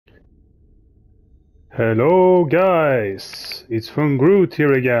Hello guys, it's Von Groot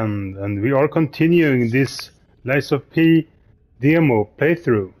here again, and we are continuing this Lies of P demo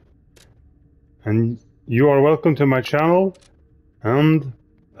playthrough. And you are welcome to my channel, and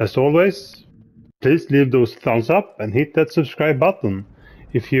as always, please leave those thumbs up and hit that subscribe button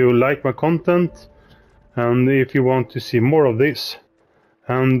if you like my content and if you want to see more of this.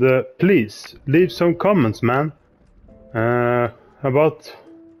 And please leave some comments, man, about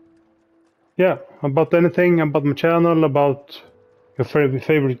anything, about my channel, about your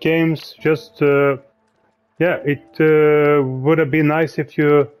favorite games. Just it would have been nice if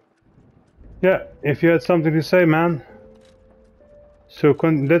you had something to say, man. So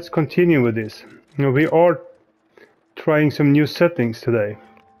let's continue with this. We are trying some new settings today.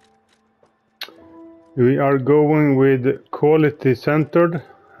 We are going with quality centered,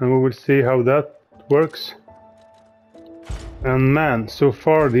 and we will see how that works. And man, so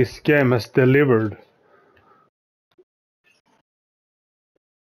far this game has delivered.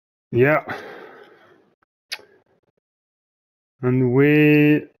 Yeah. And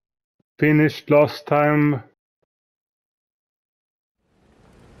we finished last time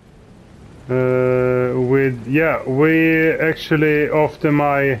we actually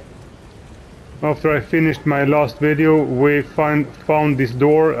after I finished my last video, we found this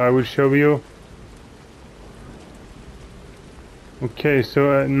door. I will show you. Okay,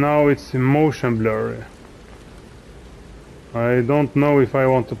 so now it's motion blur. I don't know if I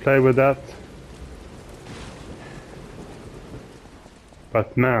want to play with that.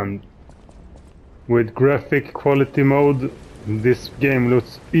 But man, with graphic quality mode, this game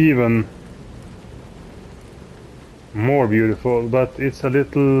looks even more beautiful, but it's a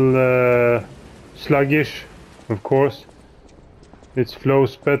little sluggish, of course. It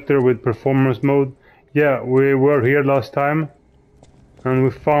flows better with performance mode. Yeah, we were here last time and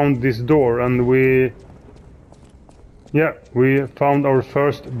we found this door, and we found our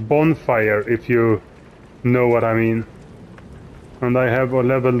first bonfire, if you know what I mean. And I have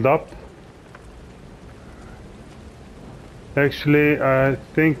leveled up. Actually, I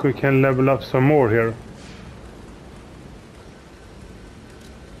think we can level up some more here.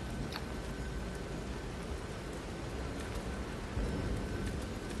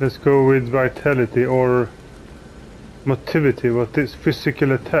 Let's go with vitality or motivity. What is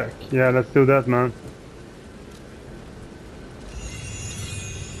physical attack? Yeah, let's do that, man.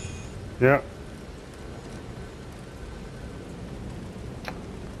 Yeah.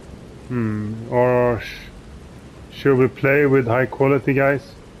 Or should we play with high quality,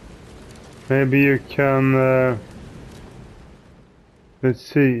 guys? Maybe you can let's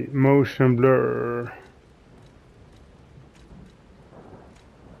see, motion blur.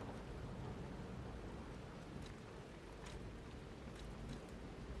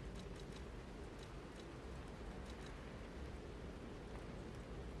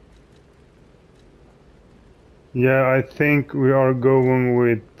 Yeah, I think we are going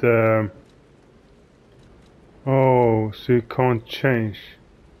with oh, so you can't change.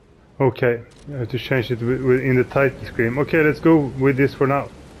 Okay, I have to change it in the title screen. Okay, let's go with this for now.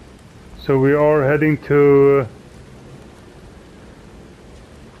 So we are heading to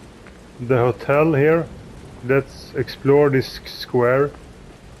the hotel here. Let's explore this square.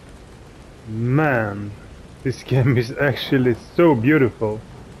 Man, this game is actually so beautiful.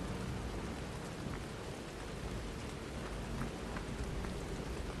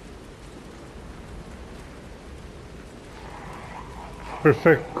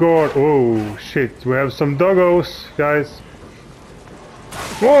 Perfect guard. Oh shit, we have some doggos, guys.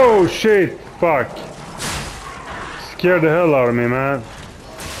 Whoa, shit, fuck. Scared the hell out of me, man.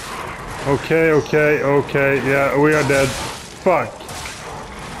 Okay, yeah, we are dead. Fuck.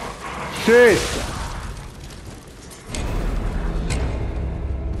 Shit.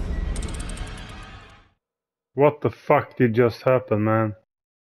 What the fuck did just happen, man?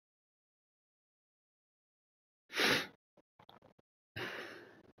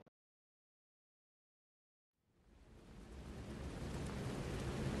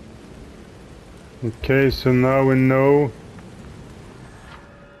 Okay, so now we know.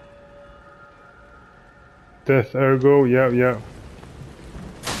 Death ergo, yeah.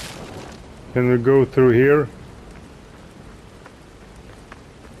 Can we go through here?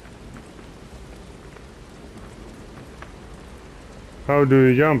 How do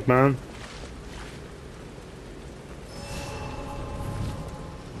you jump, man?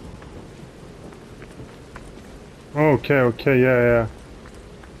 Okay, yeah.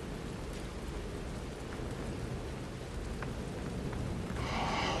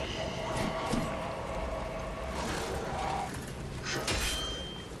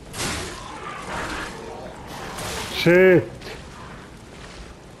 Shit.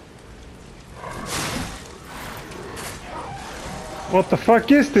 What the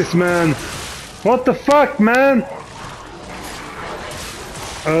fuck is this, man? What the fuck, man?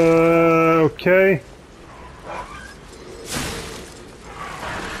 Okay.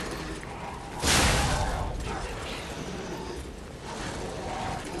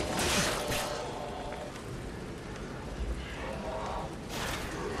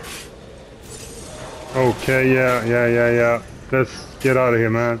 Okay, yeah. Let's get out of here,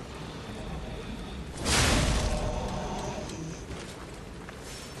 man.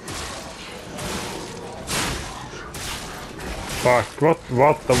 Fuck,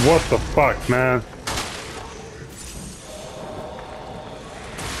 what the fuck, man?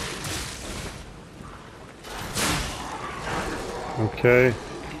 Okay.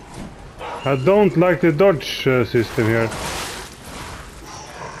 I don't like the dodge system here.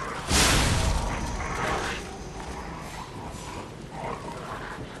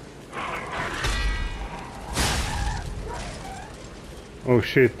 Oh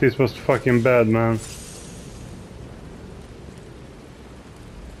shit, this was fucking bad, man.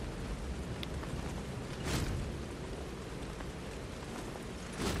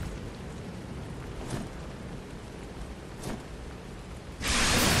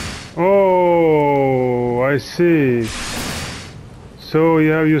 Oh, I see. So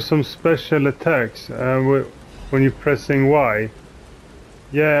you have used some special attacks when you're pressing Y.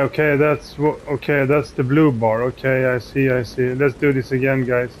 Yeah, okay, that's the blue bar. Okay, I see. Let's do this again,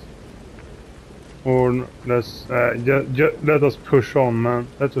 guys. Or let's let us push on, man.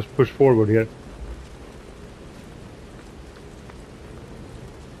 Let us push forward here.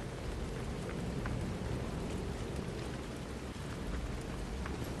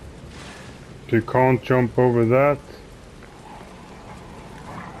 You can't jump over that.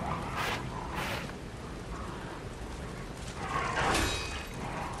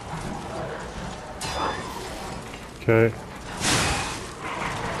 Okay.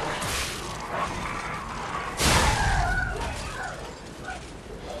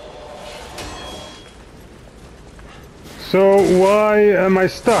 So why am I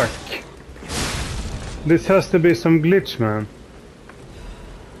stuck? This has to be some glitch, man.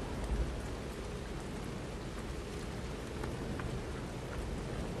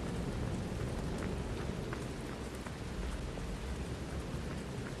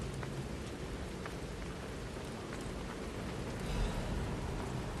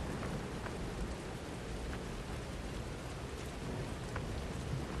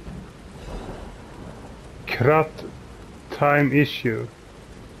 Krat time issue.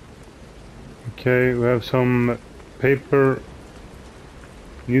 Okay, we have some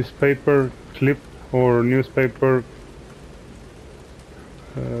newspaper clip or newspaper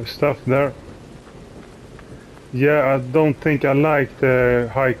stuff there. Yeah, I don't think I like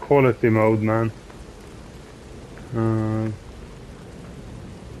the high quality mode, man.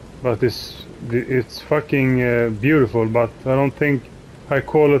 But it's fucking beautiful, but I don't think high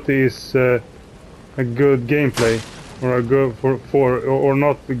quality is a good gameplay, or a good or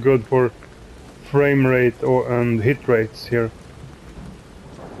not good for frame rate and hit rates here.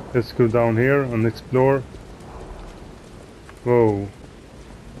 Let's go down here and explore. Whoa.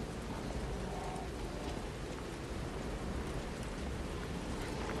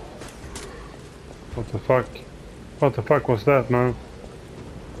 What the fuck? What the fuck was that, man?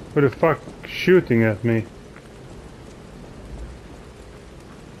 Who the fuck shooting at me?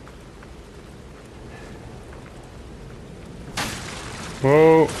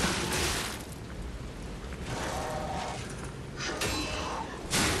 Whoa.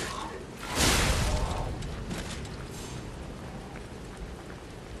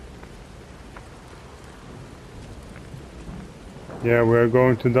 Yeah, we're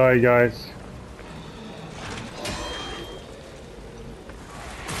going to die, guys.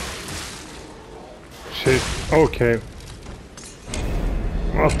 Shit. Okay.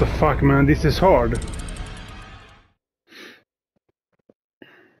 What the fuck, man? This is hard.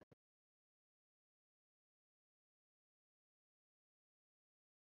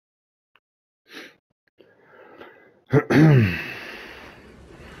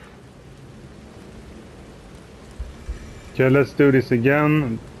 Okay, let's do this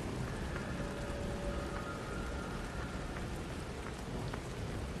again.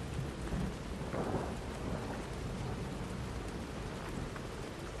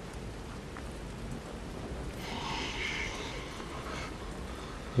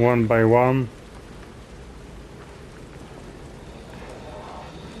 One by one.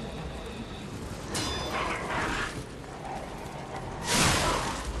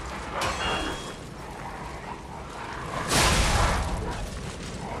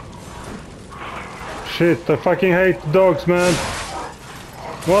 Shit, I fucking hate dogs, man.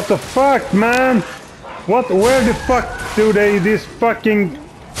 What the fuck, man? Where the fuck do these fucking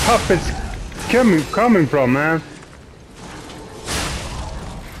puppets coming from, man?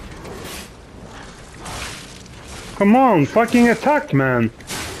 Come on, fucking attack, man.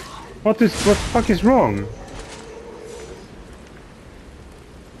 What the fuck is wrong?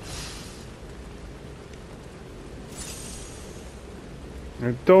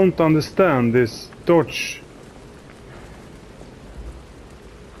 I don't understand this dodge.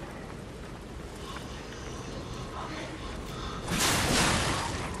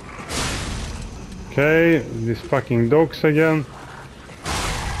 Okay, these fucking dogs again.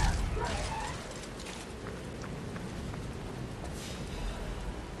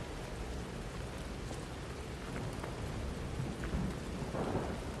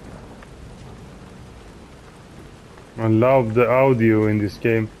 I love the audio in this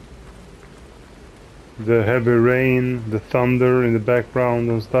game. The heavy rain, the thunder in the background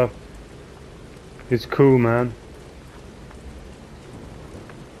and stuff. It's cool, man.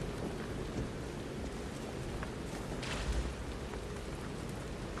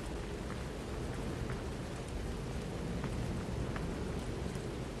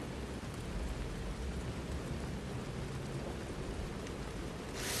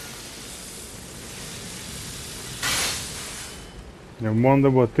 I wonder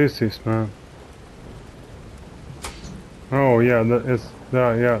what this is, man. Oh yeah,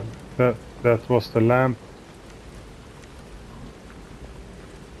 that was the lamp.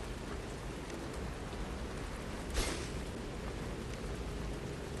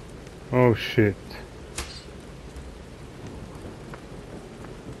 Oh shit.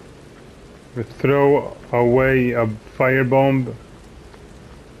 We throw away a firebomb.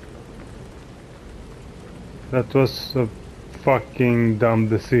 That was a fucking dumb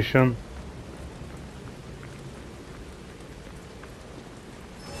decision.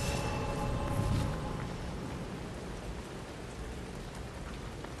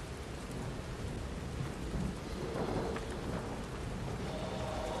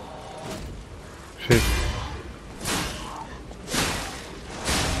 Shit.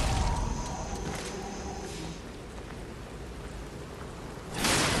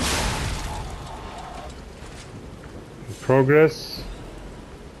 Progress.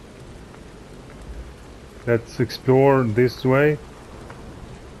 Let's explore this way.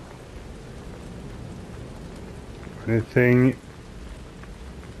 Anything?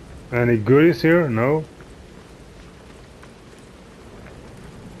 Any goodies here? No.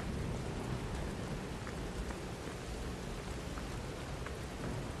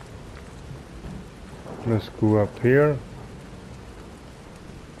 Let's go up here.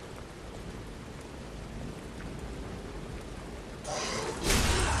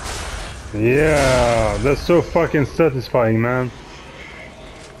 Yeah, that's so fucking satisfying, man.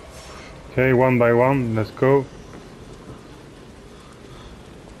 Okay, one by one, let's go.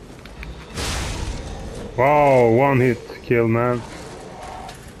 Wow, one hit kill, man.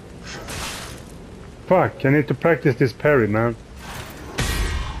 Fuck, I need to practice this parry, man.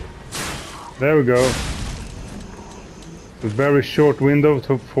 There we go. A very short window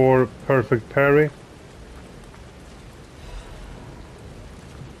for perfect parry.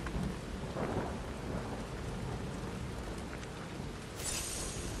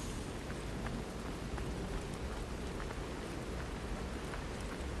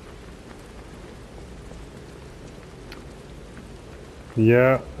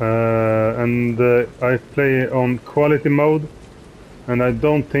 Yeah, and I play on quality mode, and I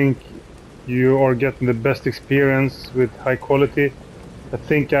don't think you are getting the best experience with high quality. I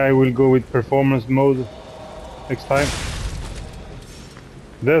think I will go with performance mode next time.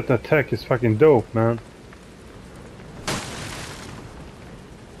 That attack is fucking dope, man.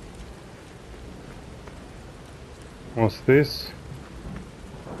 What's this?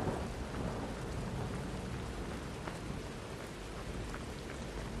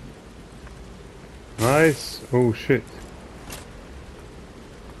 Nice. Oh shit.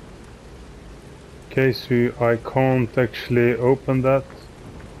 Okay, so I can't actually open that.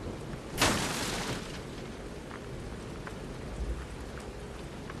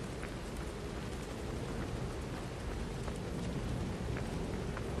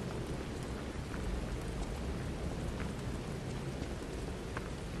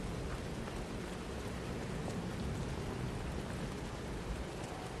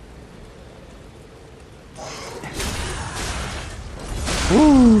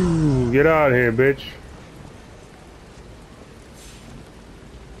 Woo! Get out of here, bitch.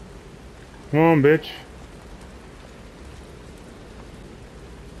 Come on, bitch.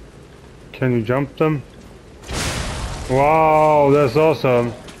 Can you jump them? Wow, that's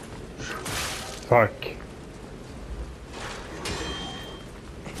awesome. Fuck.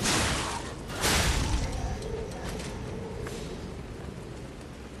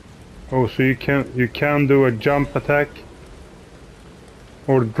 Oh, so you can do a jump attack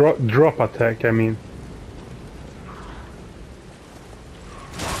or drop attack, I mean.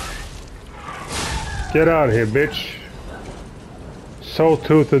 Get out of here, bitch.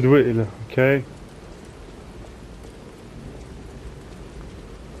 Saw-toothed wheel, okay.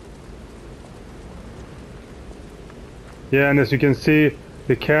 Yeah, and as you can see,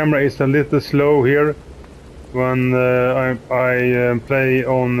 the camera is a little slow here when I play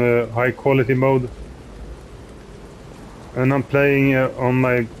on high quality mode, and I'm playing on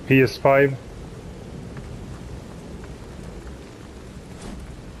my PS5.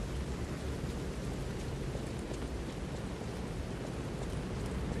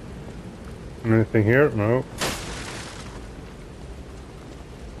 Anything here? No.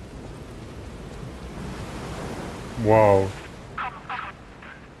 Wow.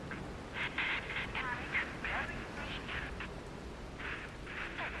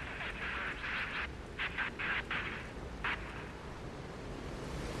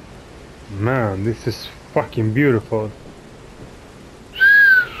 Man, this is fucking beautiful.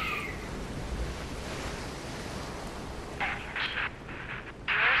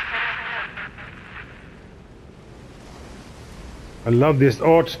 I love this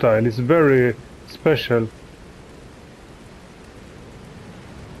art style, it's very special.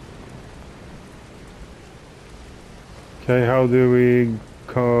 Okay, how do we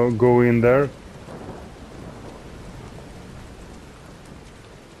go in there?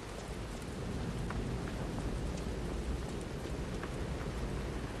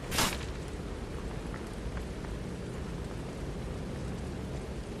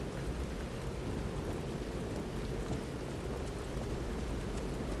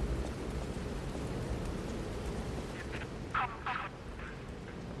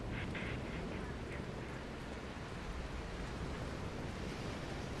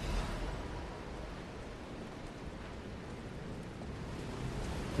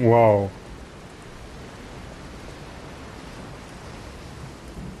 Wow.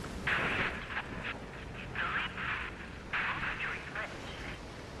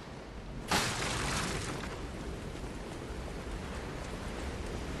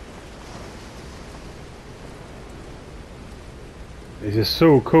 This is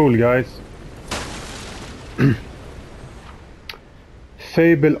so cool, guys.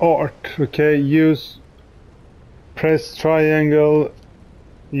 Fable art. Okay, press triangle.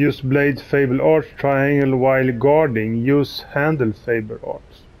 Use blade Fable art triangle while guarding. Use handle Fable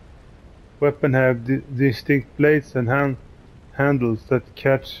arts. Weapon have distinct blades and handles that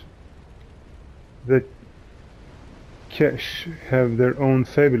catch have their own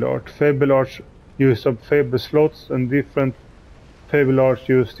Fable art. Fable arts use up Fable slots, and different Fable arts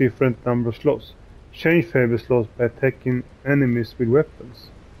use different number of slots. Change Fable slots by attacking enemies with weapons.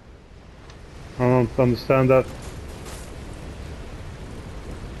 I don't understand that.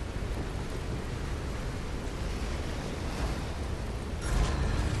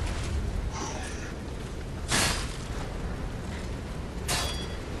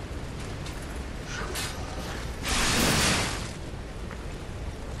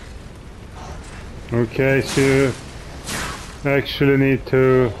 Okay, so you actually need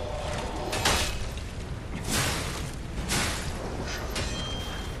to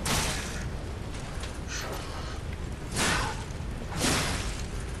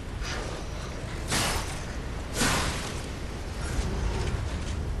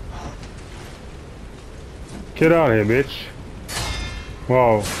get out of here, bitch.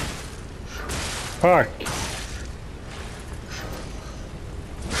 Wow. Fuck.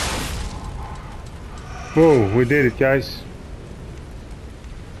 Whoa, we did it, guys.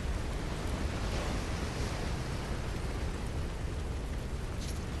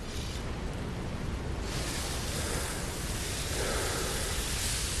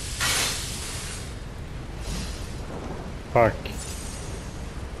 Fuck.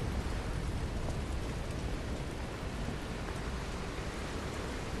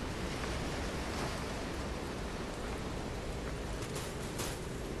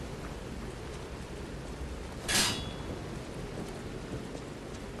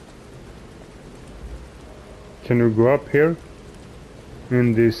 Can we go up here?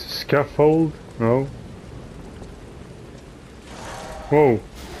 In this scaffold? No. Whoa.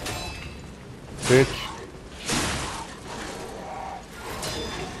 Bitch.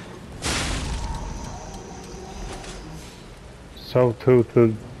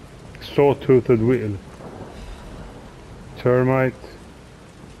 Saw-toothed wheel. termite.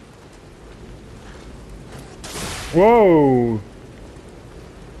 Whoa!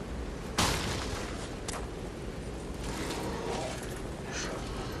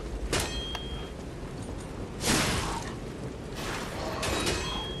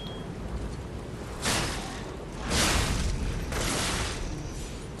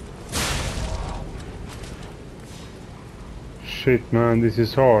 Shit, man, this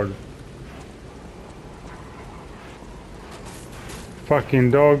is hard.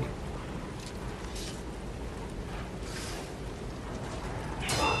 Fucking dog.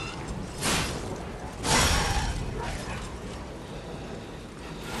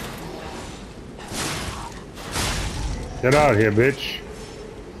 Get out of here, bitch.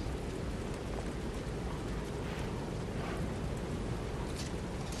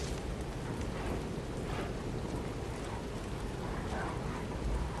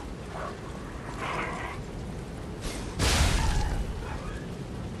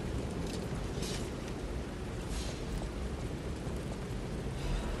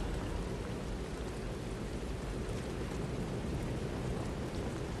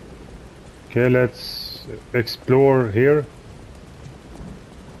 Okay, let's explore here.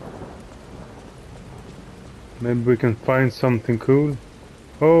 Maybe we can find something cool.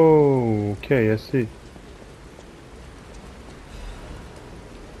 Oh, okay, I see.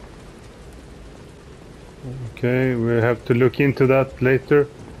 Okay, we have to look into that later.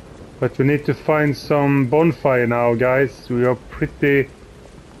 But we need to find some bonfire now, guys. We are pretty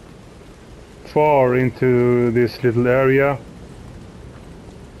far into this little area.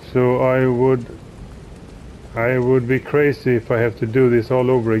 So I would be crazy if I have to do this all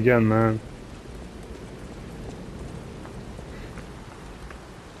over again, man.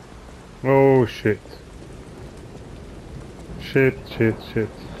 Oh shit. Shit, shit, shit.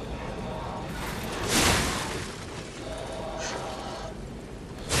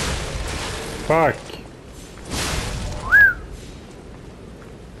 Fuck.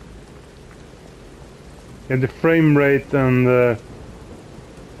 And the frame rate and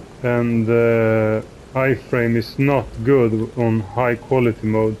iframe is not good on high quality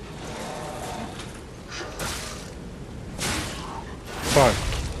mode. Fuck.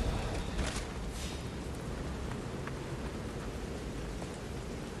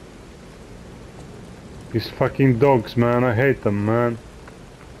 These fucking dogs, man, I hate them, man.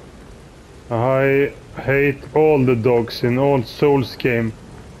 I hate all the dogs in all Souls game.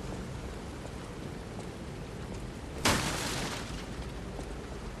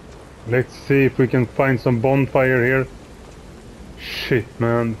 Let's see if we can find some bonfire here. Shit,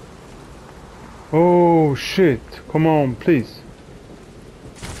 man. Oh, shit. Come on, please.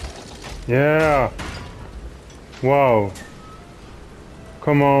 Yeah. Wow.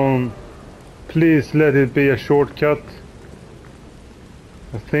 Come on. Please let it be a shortcut.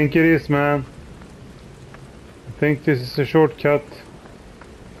 I think it is, man. I think this is a shortcut.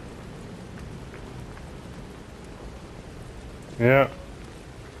 Yeah.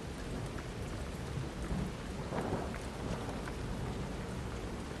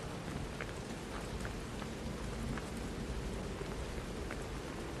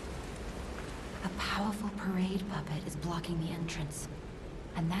 A powerful parade puppet is blocking the entrance,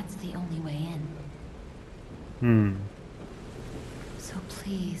 and that's the only way in. So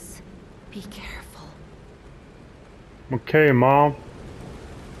please, be careful. Okay, Mom.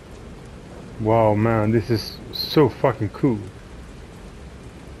 Wow, man, this is so fucking cool.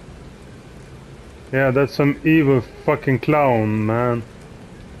 Yeah, that's some evil fucking clown, man.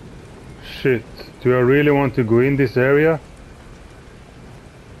 Shit, do I really want to go in this area?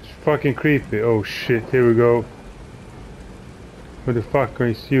 It's fucking creepy. Oh shit, here we go. Who the fuck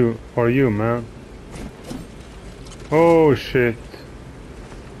is you? Are you, man? Oh shit.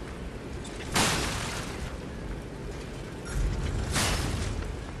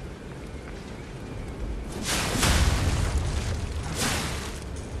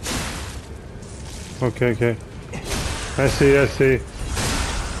 Okay, okay. I see, I see.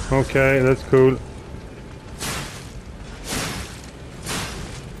 Okay, that's cool.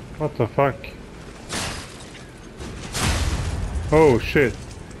 What the fuck? Oh shit.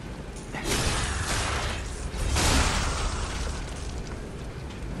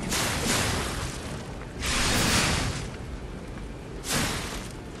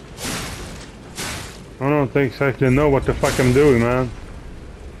 I don't exactly know what the fuck I'm doing, man.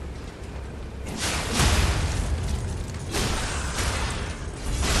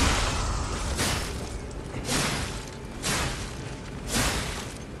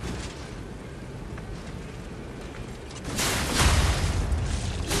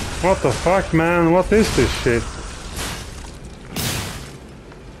 What the fuck, man? What is this shit?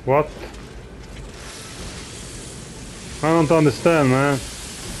 What? I don't understand, man.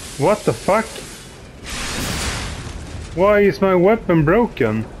 What the fuck? Why is my weapon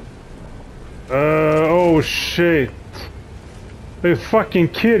broken? Oh shit. Are you fucking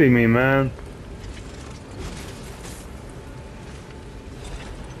kidding me, man?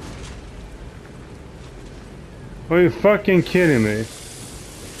 Are you fucking kidding me?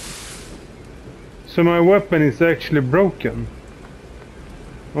 So my weapon is actually broken.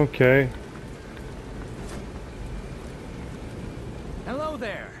 Okay. Hello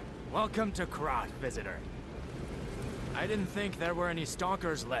there. Welcome to Krat, visitor. I didn't think there were any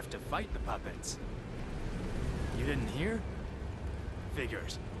stalkers left to fight the puppets. You didn't hear?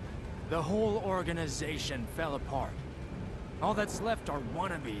 Figures. The whole organization fell apart. All that's left are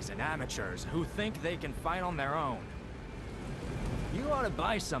wannabes and amateurs who think they can fight on their own. You ought to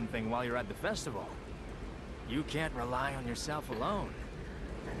buy something while you're at the festival. You can't rely on yourself alone.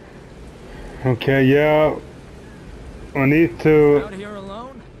 Okay, yeah. I need to... Out here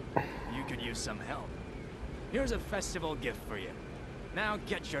alone? You could use some help. Here's a festival gift for you. Now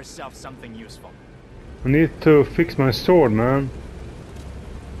get yourself something useful. I need to fix my sword, man.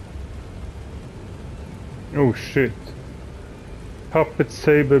 Oh shit. Puppet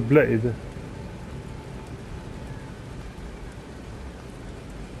saber blade.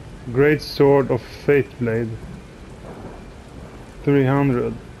 Great sword of fate blade.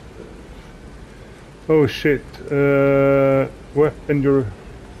 300. Oh shit. Weapon your...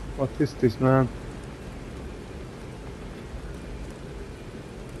 What is this, man?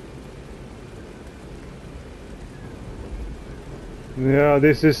 Yeah,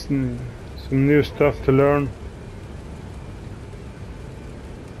 this is some new stuff to learn.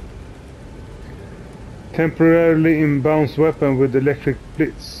 Temporarily inbounds weapon with electric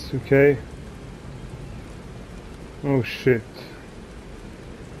blitz. Okay. Oh shit.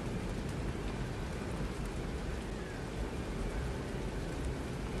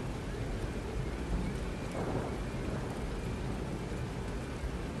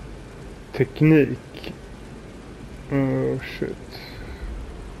 Technique. Oh shit.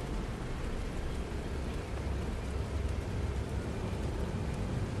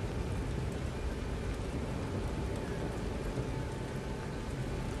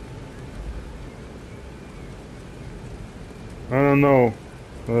 I don't know.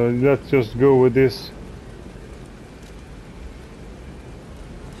 Let's just go with this.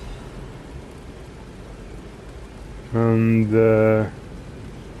 And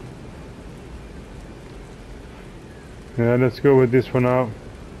yeah, let's go with this for now.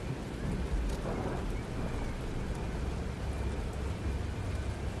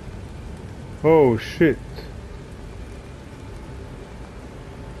 Oh shit.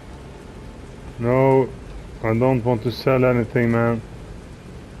 No, I don't want to sell anything, man.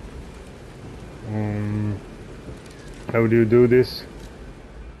 How do you do this?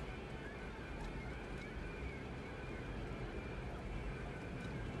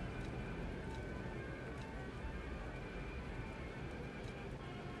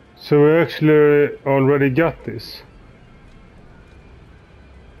 So we actually already got this.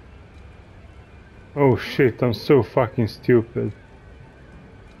 Oh shit, I'm so fucking stupid.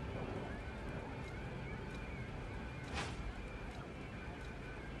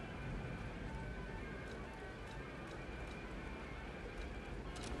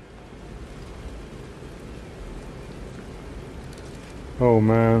 Oh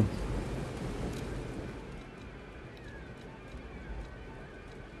man.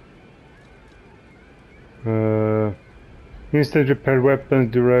 Instant repair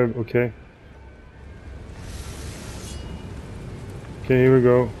weapons derived. Okay. Okay, here we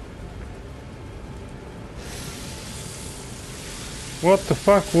go. What the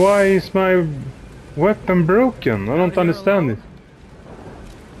fuck? Why is my weapon broken? I don't understand it.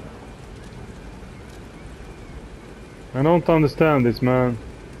 I don't understand this, man.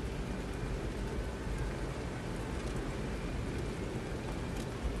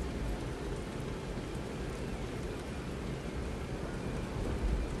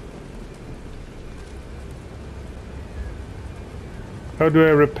 How do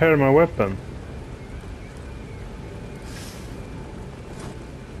I repair my weapon?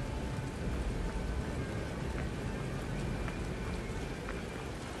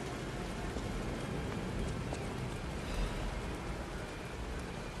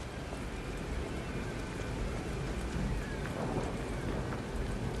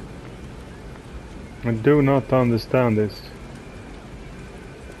 I do not understand this.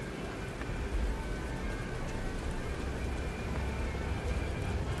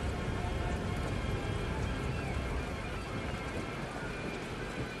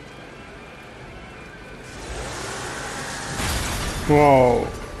 Wow.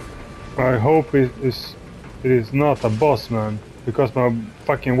 I hope it is not a boss, man, because my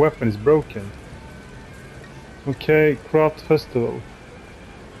fucking weapon is broken. Okay, Krat Festival.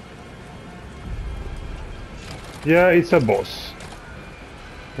 Yeah, it's a boss.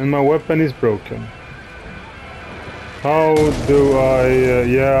 And my weapon is broken. How do I...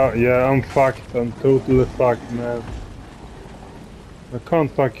 yeah, I'm fucked. I'm totally fucked, man. I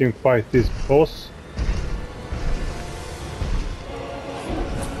can't fucking fight this boss.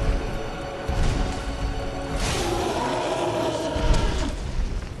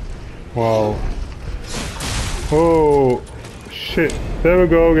 Wow. Oh, shit. There we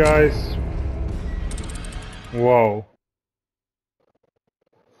go, guys. Wow.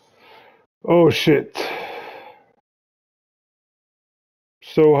 Oh, shit.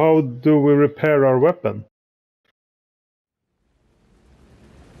 So how do we repair our weapon?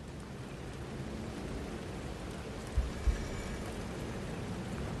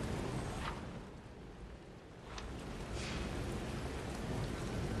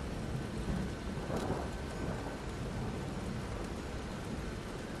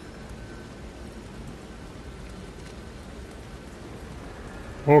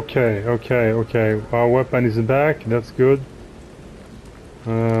 Okay. Our weapon is back. That's good.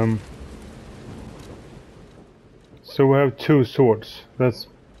 So we have 2 swords. That's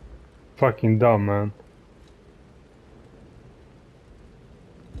fucking dumb, man.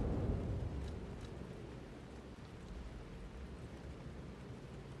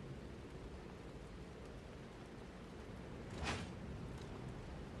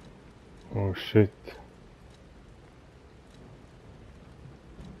 Oh shit.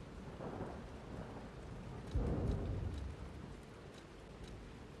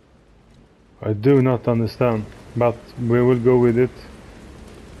 I do not understand, but we will go with it.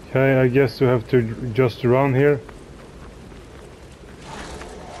 Okay, I guess we have to just run here.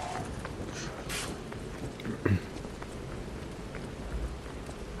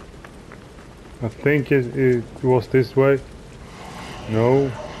 I think it was this way.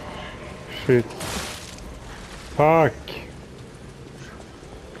 No. Shit. Fuck.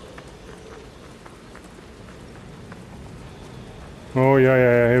 Oh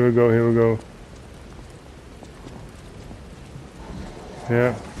yeah, here we go.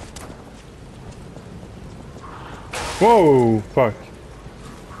 Yeah. Whoa, fuck.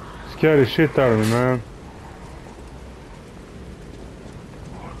 Scared the shit out of me, man.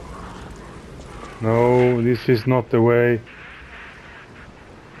 No, this is not the way.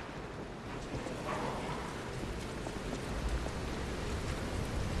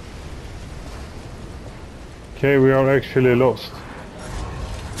 Okay, we are actually lost.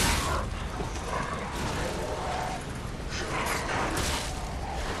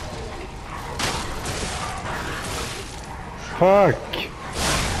 Fuck!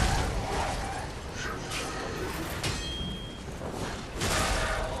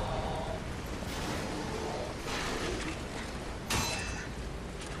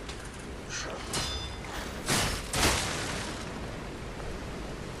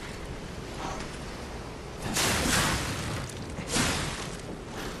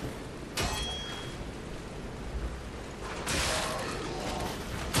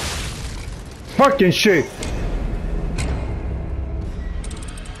 Fucking shit!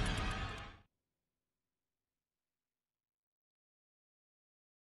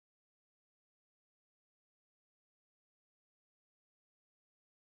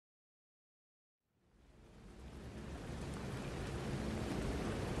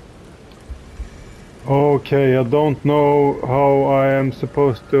 Okay, I don't know how I am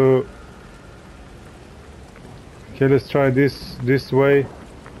supposed to... Okay, let's try this way.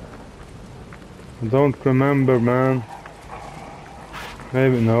 I don't remember, man.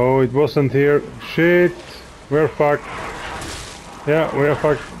 Maybe, no, it wasn't here. Shit! We're fucked. Yeah, we're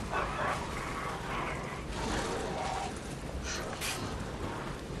fucked.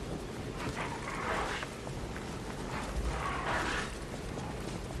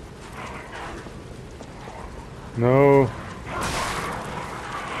 No.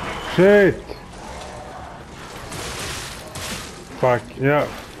 Shit! Fuck, yeah.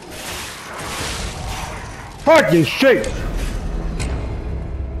 Fucking shit!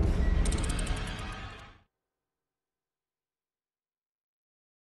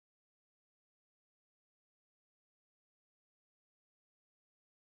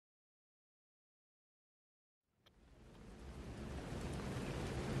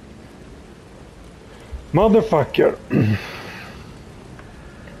 Motherfucker!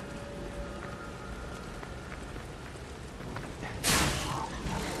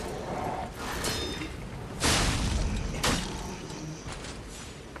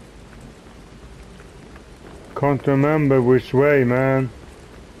 Can't remember which way, man.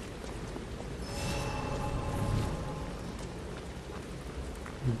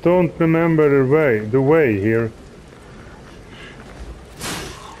 Don't remember the way here.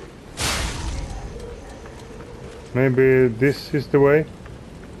 Maybe this is the way?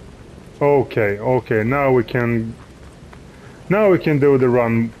 Okay, okay, now we can do the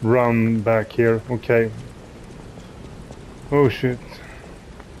run back here, okay. Oh shit.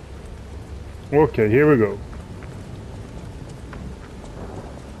 Okay, here we go.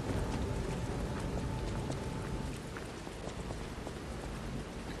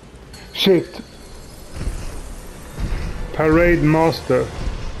 Shit. Parade master.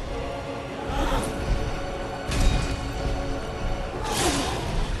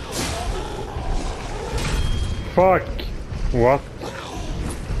 Fuck. What?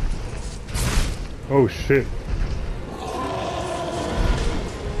 Oh shit.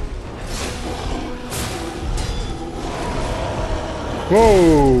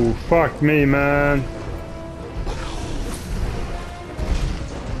 Whoa, fuck me, man.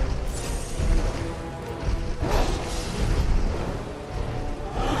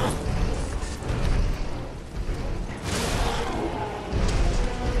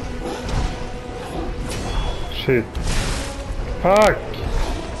 Shit. Fuck.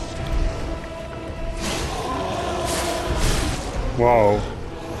 Wow.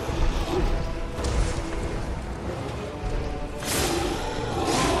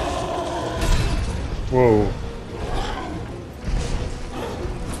 Whoa.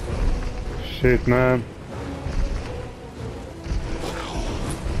 Shit, man.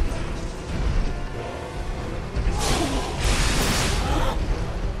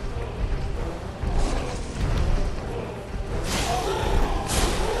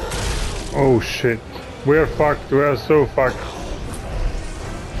 Oh shit. We're fucked. We are so fucked.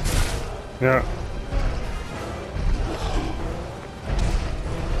 Yeah.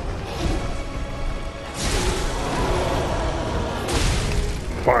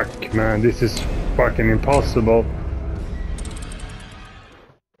 Fuck, man, this is fucking impossible.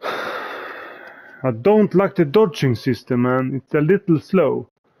 I don't like the dodging system, man. It's a little slow.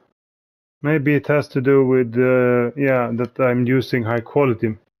 Maybe it has to do with, yeah, that I'm using high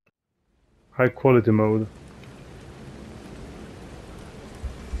quality mode.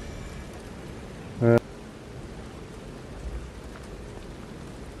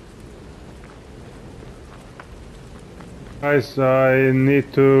 Guys, I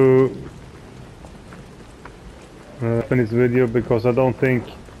need to finish this video because I don't think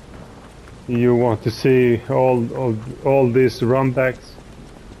you want to see all these runbacks.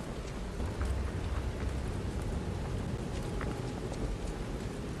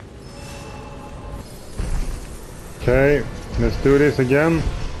 Okay, let's do this again.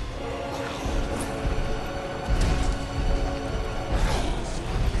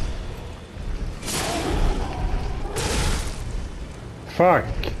 Fuck.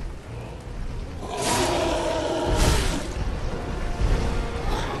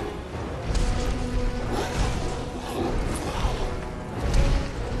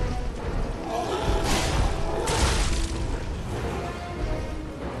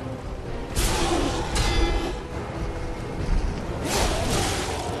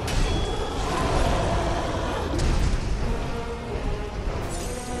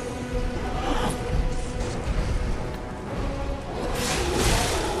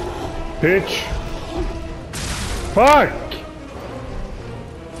 Bitch. Fuck!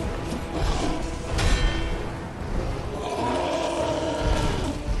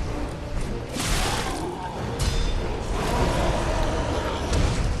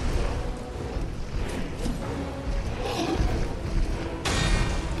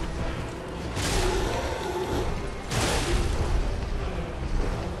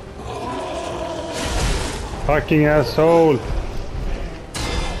 Fucking asshole.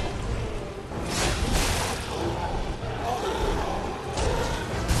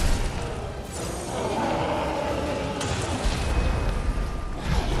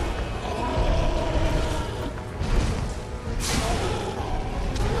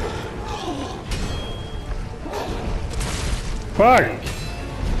 Fuck!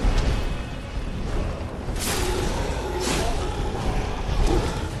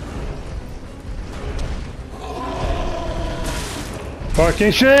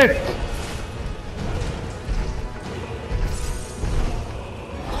 Fucking shit!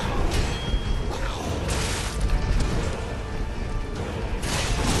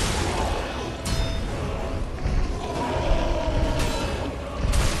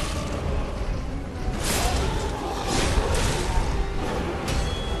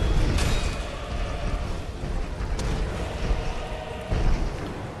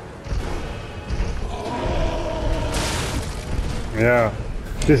 Yeah.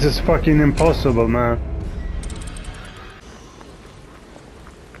 This is fucking impossible, man.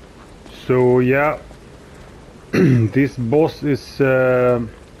 So yeah, this boss is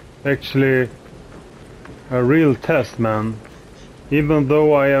actually a real test, man. Even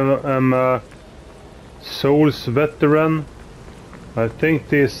though I am a Souls veteran, I think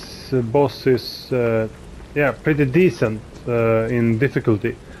this boss is yeah, pretty decent in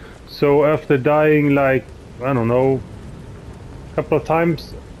difficulty. So after dying like, I don't know, a couple of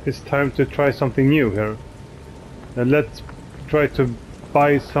times, it's time to try something new here. And let's try to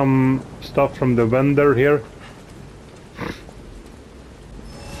buy some stuff from the vendor here.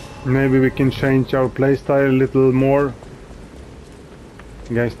 Maybe we can change our playstyle a little more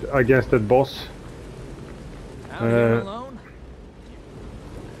against that boss. Out here alone?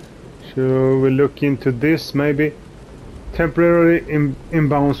 Should we look into this maybe? Temporary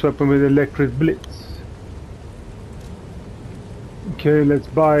inbounds weapon with electric blitz. Okay, let's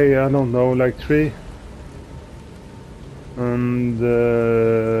buy, I don't know, like 3. And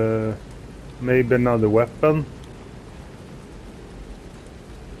maybe another weapon.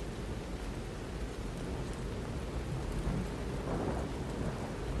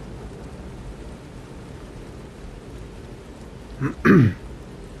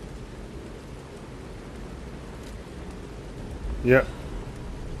 Yeah.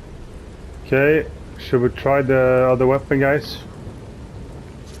 Okay, should we try the other weapon, guys?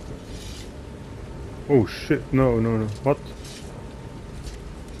 Oh shit, no. What?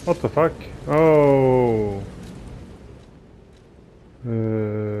 What the fuck? Oh.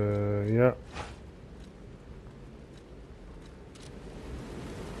 Yeah.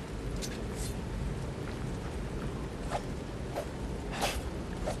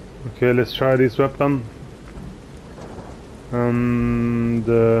 Okay, let's try this weapon. And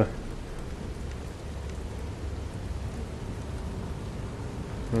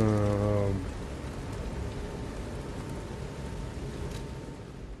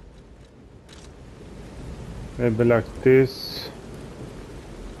maybe like this.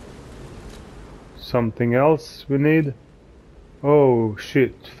 Something else we need. Oh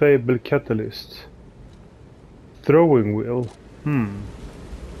shit, Fable Catalyst. Throwing wheel. No.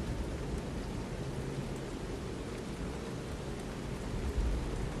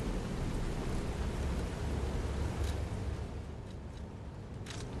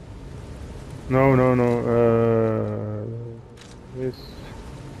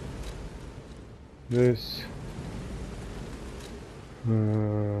 This.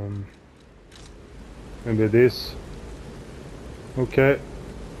 Maybe this. Okay.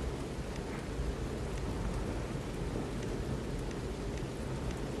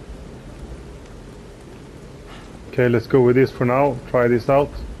 Okay, let's go with this for now. Try this out.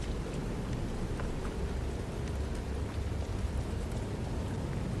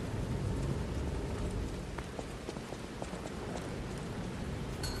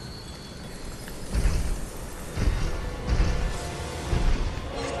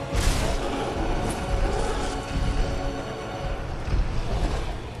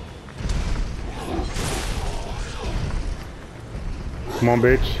 Come on,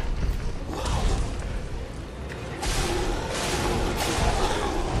 bitch.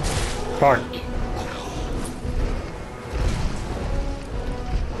 Fuck.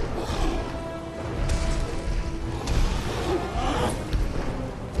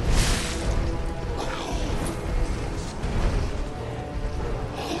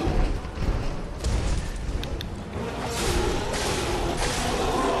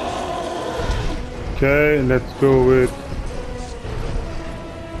 Okay, let's go with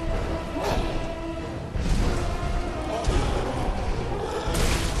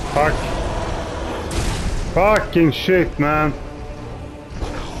fuck. Fucking shit, man.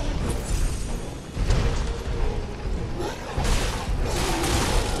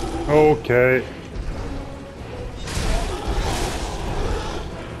 Okay.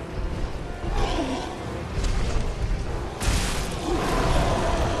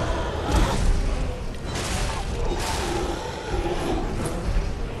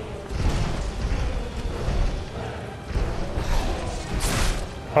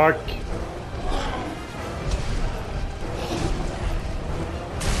 Fuck.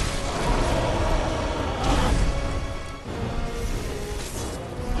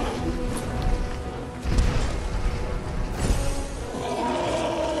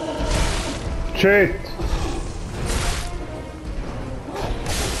 Shit.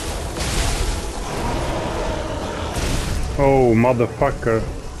 Oh, motherfucker.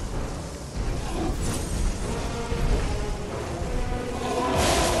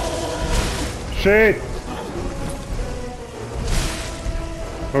 Shit!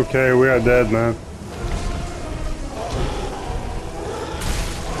 Okay, we are dead, man.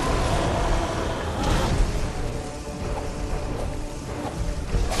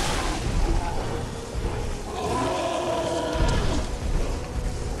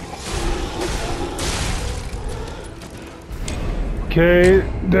 Okay,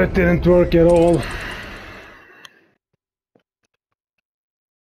 that didn't work at all.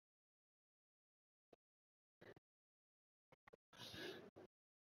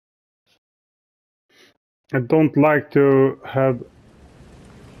 I don't like to have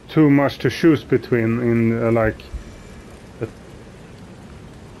too much to choose between in like.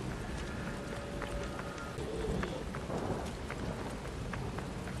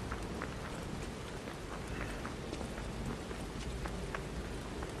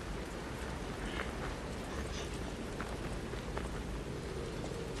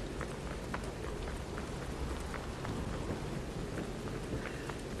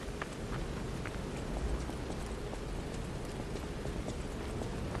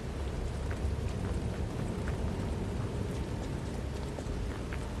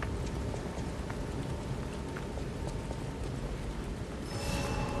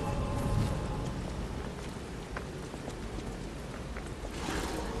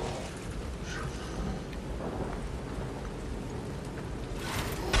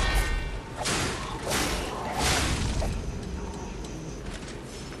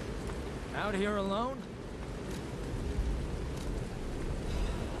 Out here alone?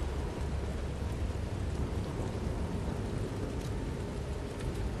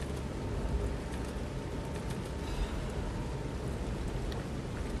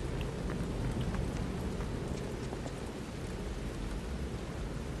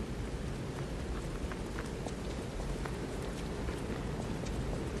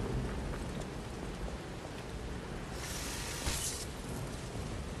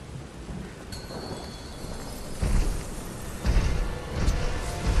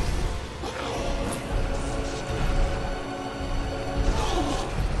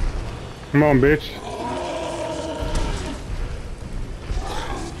 Come on, bitch.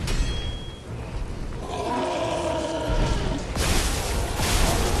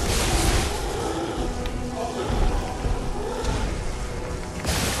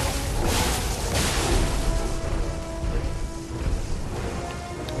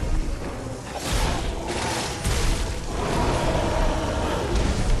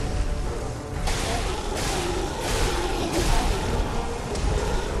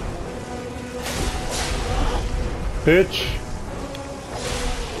 Bitch.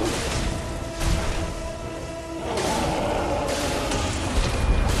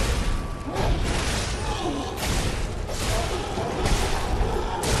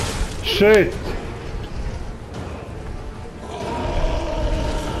 Shit.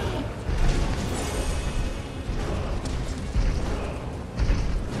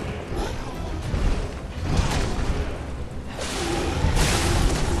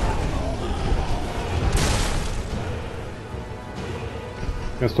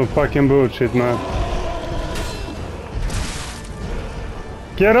 That's some fucking bullshit, man.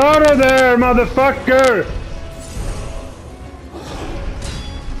 Get out of there, motherfucker!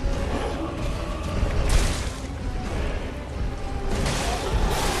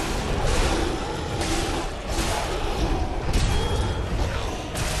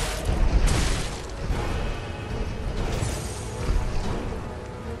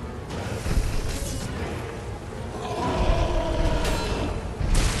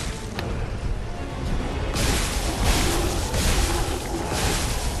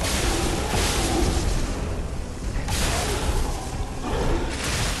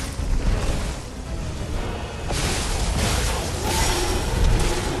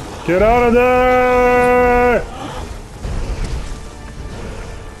 Get out of there!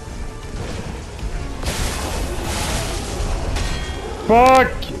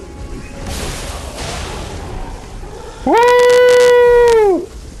 Fuck! Woo!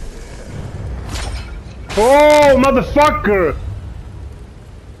 Oh, motherfucker!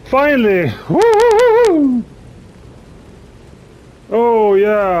 Finally! Woo! Oh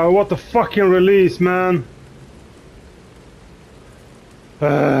yeah, what a fucking release, man!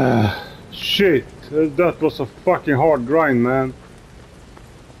 Shit, that was a fucking hard grind, man.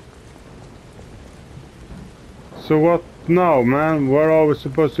 So what now, man? Where are we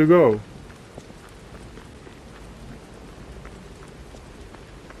supposed to go?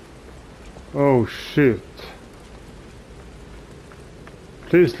 Oh shit.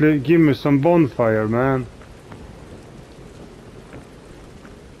 Please give me some bonfire, man.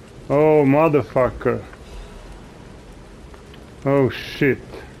 Oh motherfucker. Oh shit.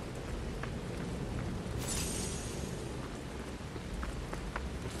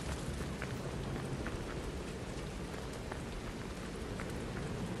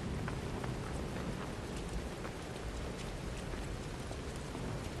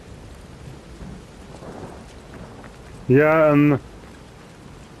 Yeah, and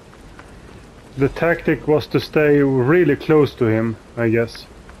the tactic was to stay really close to him, I guess.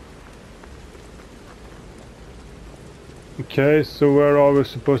 Okay, so where are we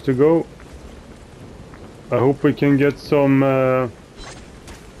supposed to go? I hope we can get some...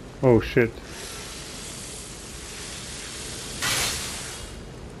 Oh shit.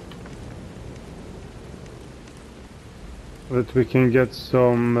 That we can get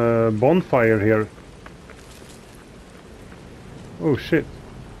some bonfire here. Oh shit.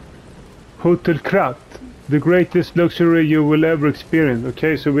 Hotel Krat, the greatest luxury you will ever experience.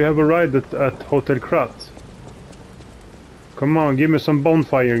 Okay, so we have a ride at Hotel Krat. Come on, give me some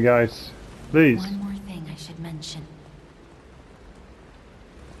bonfire, guys. Please. One more thing I should mention.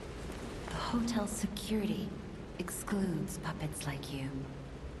 The hotel's security excludes puppets like you.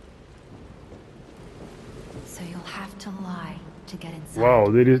 So you'll have to lie to get inside. Wow,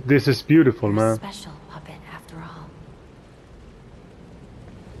 this is beautiful, You're man. a special puppet after all.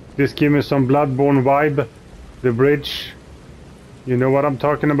 This gives me some Bloodborne vibe. The bridge. You know what I'm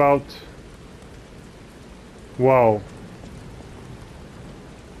talking about? Wow.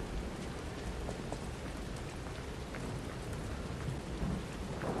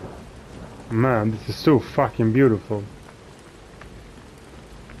 Man, this is so fucking beautiful.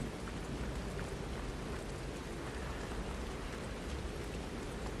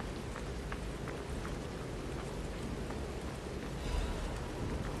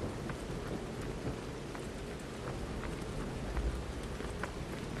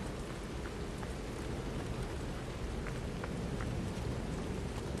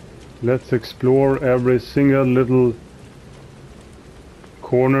 Let's explore every single little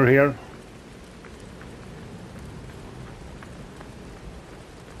corner here.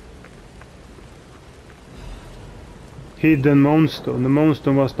 Hidden moonstone. The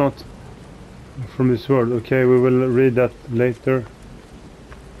moonstone was not from this world. Okay, we will read that later.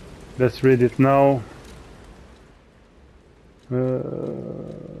 Let's read it now.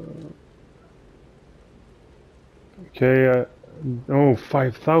 Okay, oh,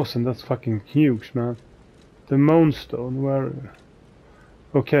 5,000, that's fucking huge, man. The moonstone, where...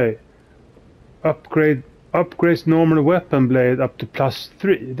 Okay. Upgrades normal weapon blade up to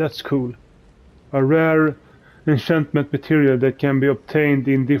 +3, that's cool. A rare enchantment material that can be obtained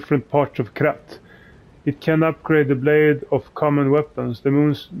in different parts of Krat. It can upgrade the blade of common weapons. The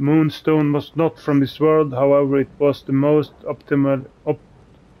moonstone was not from this world, however it was the most optimal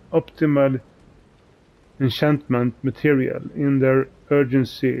enchantment material in their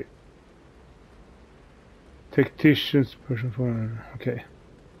urgency. Tacticians person for okay.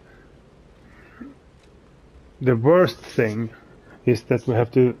 The worst thing is that we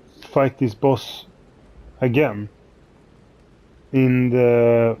have to fight this boss again in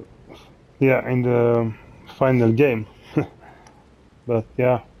the final game. But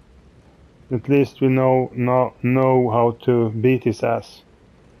yeah, at least we know how to beat his ass.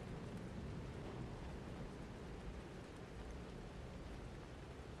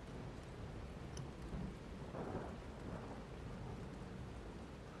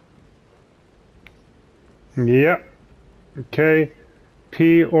 Yeah. Okay.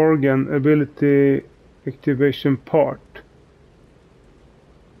 P organ ability activation part.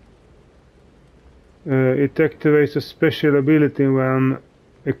 It activates a special ability when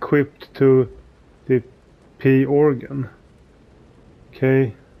equipped to the P organ.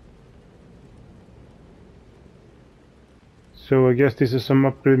 Okay. So I guess this is some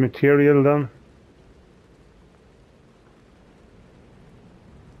upgrade material then.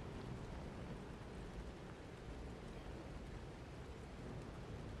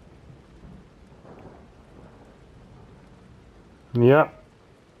 Yeah.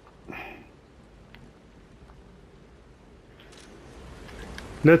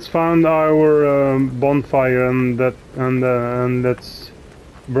 Let's find our bonfire and let's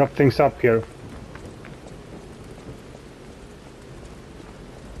wrap things up here.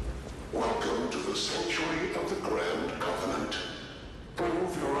 Welcome to the sanctuary of the Grand Covenant.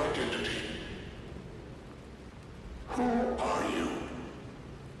 Prove your identity. Who are you?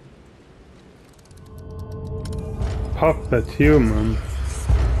 Puppet human.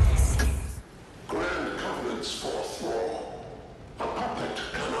 Grand Covenant's fourth law. A puppet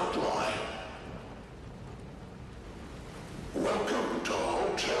cannot lie. Welcome to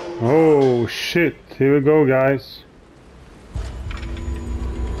Hotel. Oh shit, here we go, guys.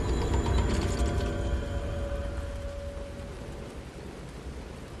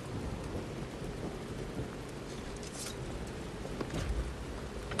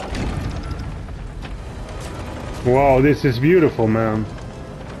 Wow, this is beautiful, man.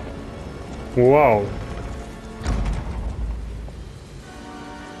 Wow.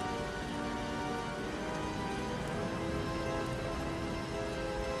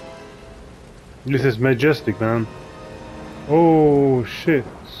 This is majestic, man. Oh shit.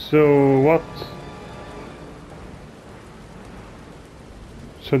 So what?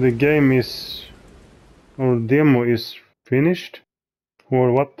 So the game is, or demo is finished?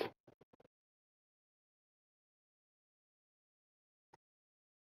 Or what?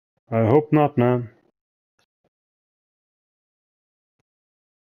 I hope not, man.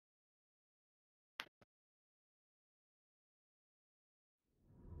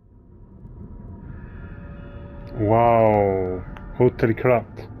 Wow. Hotel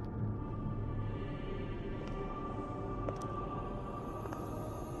Krat.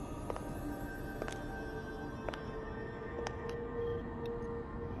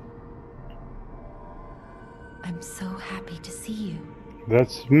 I'm so happy to see you.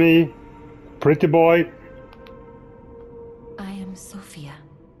 That's me. Pretty boy. I am Sophia.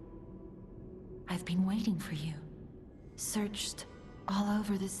 I've been waiting for you. Searched all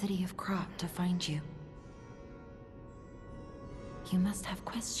over the city of Krat to find you. You must have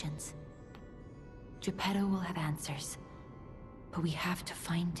questions. Geppetto will have answers, but we have to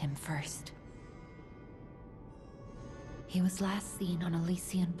find him first. He was last seen on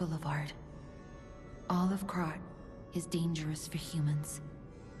Elysian Boulevard. All of Krat is dangerous for humans,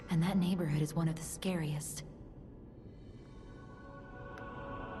 and that neighborhood is one of the scariest.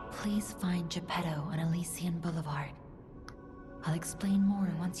 Please find Geppetto on Elysian Boulevard. I'll explain more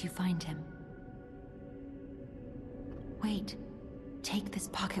once you find him. Wait, take this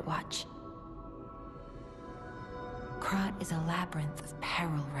pocket watch. Krat is a labyrinth of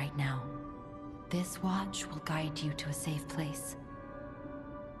peril right now. This watch will guide you to a safe place.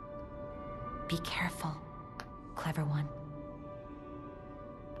 Be careful, clever one.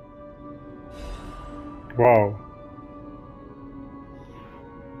 Wow.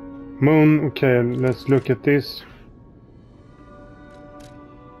 Moon, okay, let's look at this.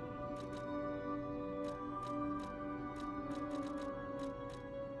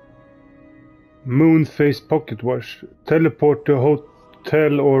 Moon face pocket watch. Teleport to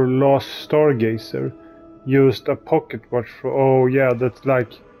hotel or lost stargazer. Used a pocket watch for, oh yeah, that's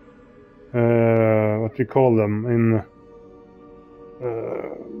like what we call them in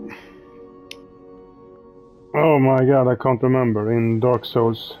oh my god, I can't remember, in Dark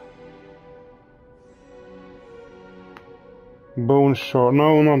Souls. Bone shard,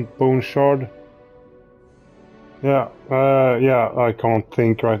 no, not bone shard. Yeah, yeah, I can't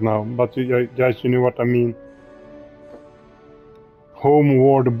think right now, but you guys, you know what I mean.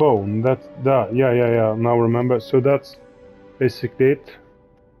 Homeward bone, that's that, yeah, now remember. So that's basically it.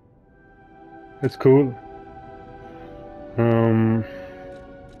 It's cool.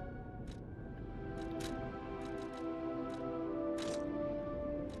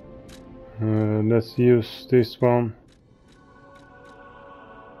 Let's use this one.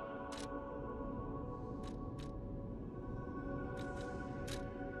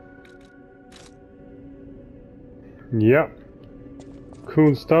 Yeah,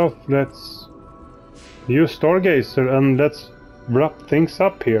 cool stuff. Let's use Stargazer and let's wrap things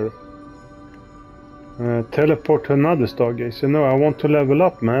up here. Teleport to another Stargazer. No, I want to level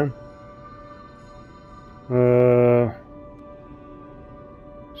up, man.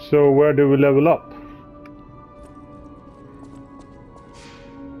 So where do we level up?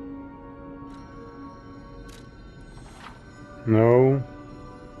 No.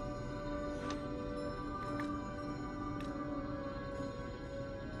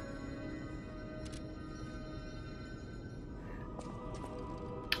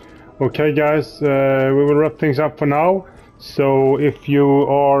 Okay guys, we will wrap things up for now. So if you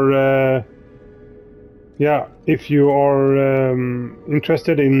are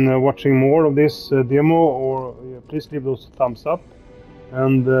interested in watching more of this demo, or please leave those thumbs up.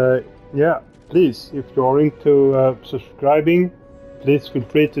 And yeah, please, if you are into subscribing, please feel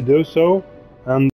free to do so. And